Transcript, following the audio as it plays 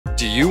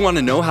Do you want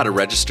to know how to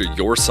register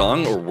your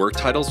song or work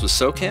titles with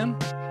SOCAN?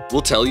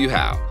 We'll tell you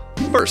how.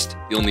 First,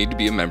 you'll need to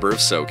be a member of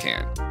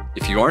SOCAN.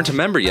 If you aren't a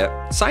member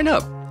yet, sign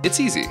up.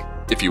 It's easy.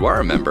 If you are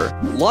a member,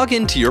 log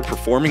into your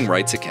performing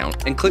rights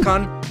account and click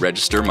on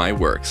Register My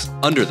Works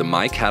under the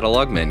My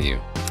Catalog menu.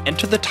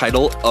 Enter the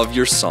title of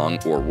your song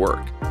or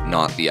work,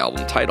 not the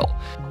album title.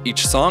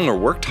 Each song or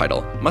work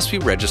title must be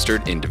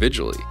registered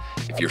individually.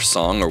 If your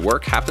song or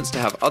work happens to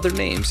have other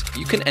names,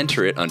 you can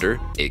enter it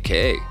under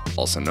AKA,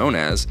 also known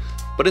as,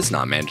 but it's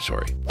not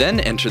mandatory. Then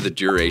enter the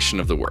duration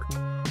of the work.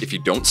 If you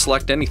don't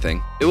select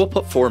anything, it will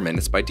put 4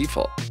 minutes by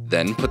default.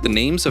 Then put the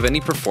names of any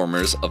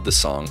performers of the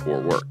song or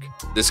work.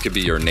 This could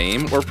be your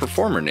name or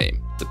performer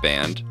name, the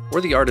band,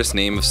 or the artist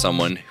name of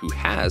someone who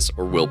has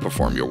or will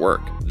perform your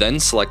work. Then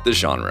select the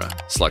genre.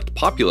 Select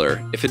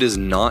popular if it is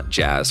not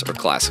jazz or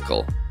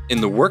classical.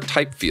 In the work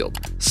type field,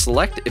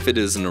 select if it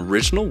is an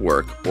original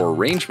work or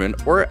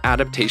arrangement or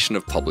adaptation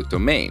of public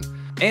domain,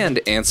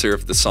 and answer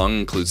if the song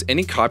includes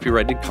any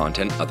copyrighted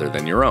content other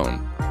than your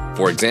own.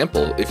 For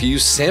example, if you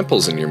use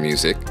samples in your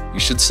music, you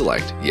should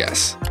select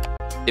yes.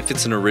 If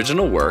it's an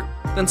original work,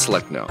 then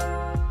select no.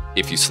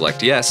 If you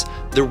select yes,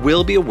 there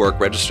will be a work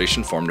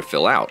registration form to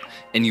fill out,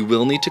 and you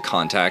will need to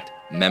contact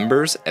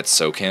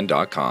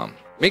members@socan.com.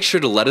 Make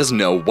sure to let us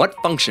know what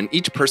function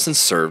each person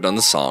served on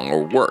the song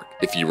or work.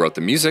 If you wrote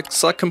the music,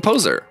 select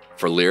composer.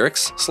 For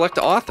lyrics, select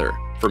author.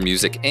 For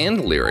music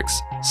and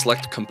lyrics,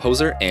 select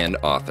composer and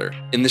author.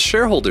 In the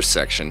shareholders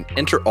section,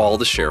 enter all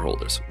the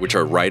shareholders, which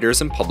are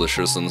writers and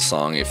publishers on the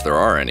song if there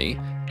are any,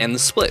 and the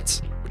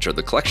splits, which are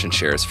the collection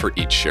shares for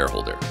each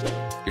shareholder.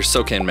 Your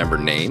SOCAN member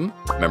name,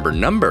 member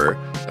number,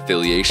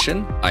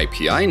 affiliation,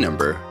 IPI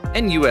number,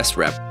 and US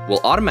rep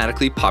will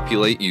automatically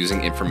populate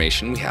using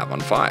information we have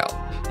on file.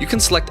 You can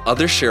select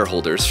other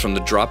shareholders from the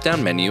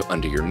drop-down menu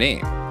under your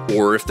name,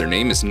 or if their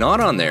name is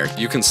not on there,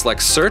 you can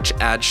select Search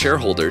Add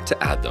Shareholder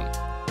to add them.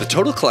 The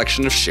total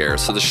collection of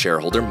shares for the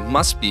shareholder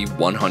must be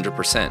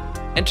 100%.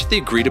 Enter the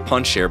agreed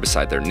upon share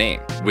beside their name,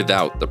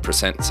 without the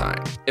 %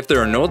 sign. If there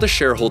are no other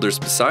shareholders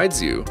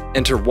besides you,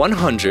 enter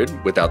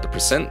 100 without the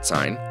 %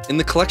 sign in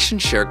the collection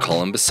share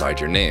column beside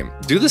your name.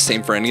 Do the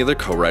same for any other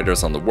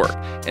co-writers on the work,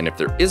 and if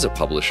there is a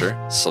publisher,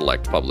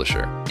 select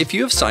publisher. If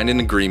you have signed an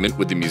agreement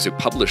with the music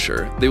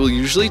publisher, they will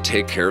usually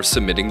take care of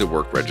submitting the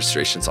work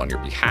registrations on your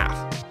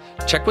behalf.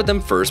 Check with them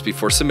first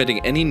before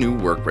submitting any new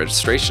work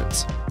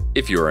registrations.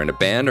 If you are in a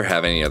band or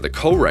have any other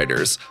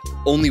co-writers,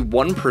 only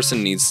one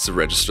person needs to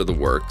register the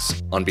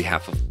works on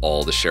behalf of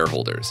all the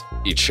shareholders.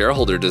 Each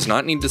shareholder does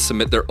not need to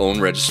submit their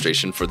own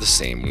registration for the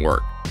same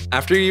work.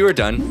 After you are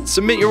done,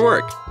 submit your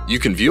work. You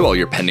can view all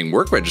your pending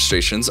work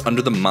registrations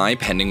under the My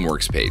Pending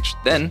Works page,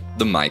 then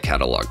the My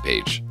Catalog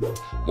page.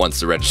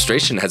 Once the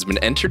registration has been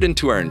entered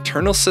into our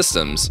internal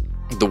systems,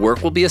 the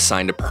work will be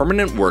assigned a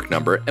permanent work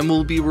number and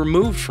will be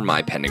removed from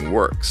My Pending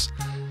Works.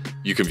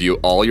 You can view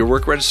all your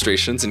work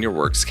registrations in your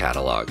works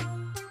catalog.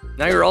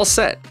 Now you're all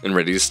set and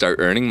ready to start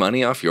earning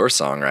money off your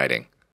songwriting.